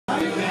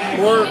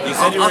Or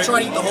I'll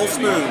try to eat the whole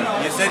spoon.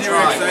 You said you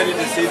were excited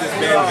to see this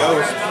band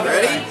Ghost.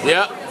 Ready?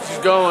 Yeah, she's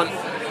going.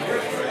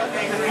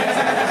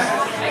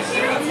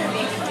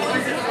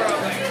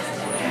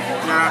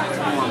 Nah,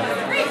 come on.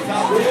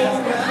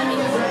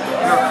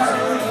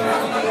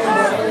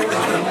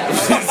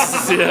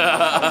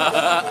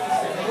 Yeah.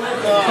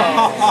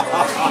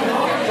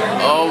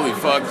 Holy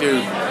fuck,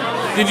 dude.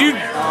 Did you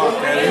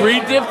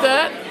re-dip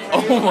that?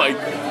 Oh my.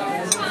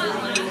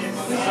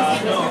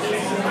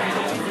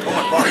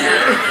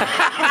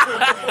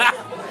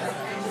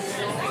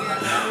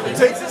 It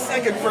takes a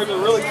second for it to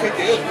really kick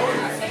in.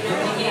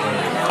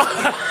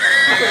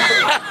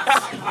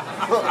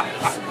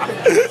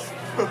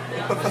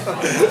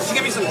 Just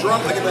give me some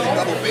drum, I can like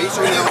double bass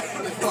right now.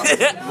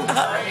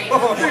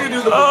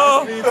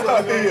 Oh,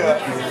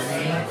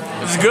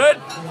 it's good.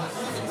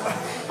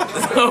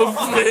 Oh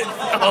shit.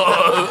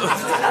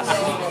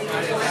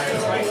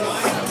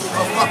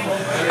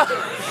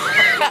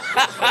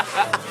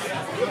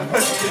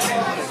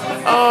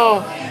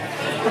 Oh.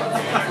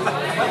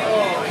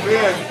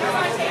 Man.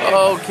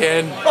 Oh,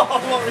 Ken.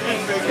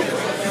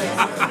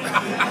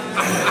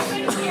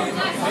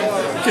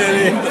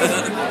 Kenny.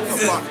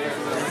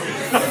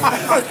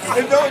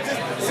 And no, it just,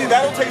 see,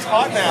 that'll taste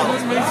hot now.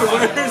 This makes it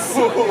worse.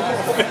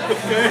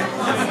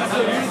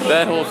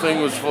 That whole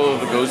thing was full of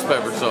the ghost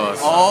pepper sauce.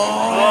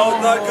 Oh,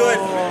 not good.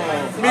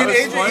 Me and I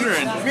was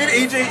wondering.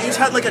 AJ each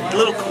had like a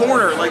little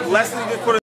corner, like less than you could put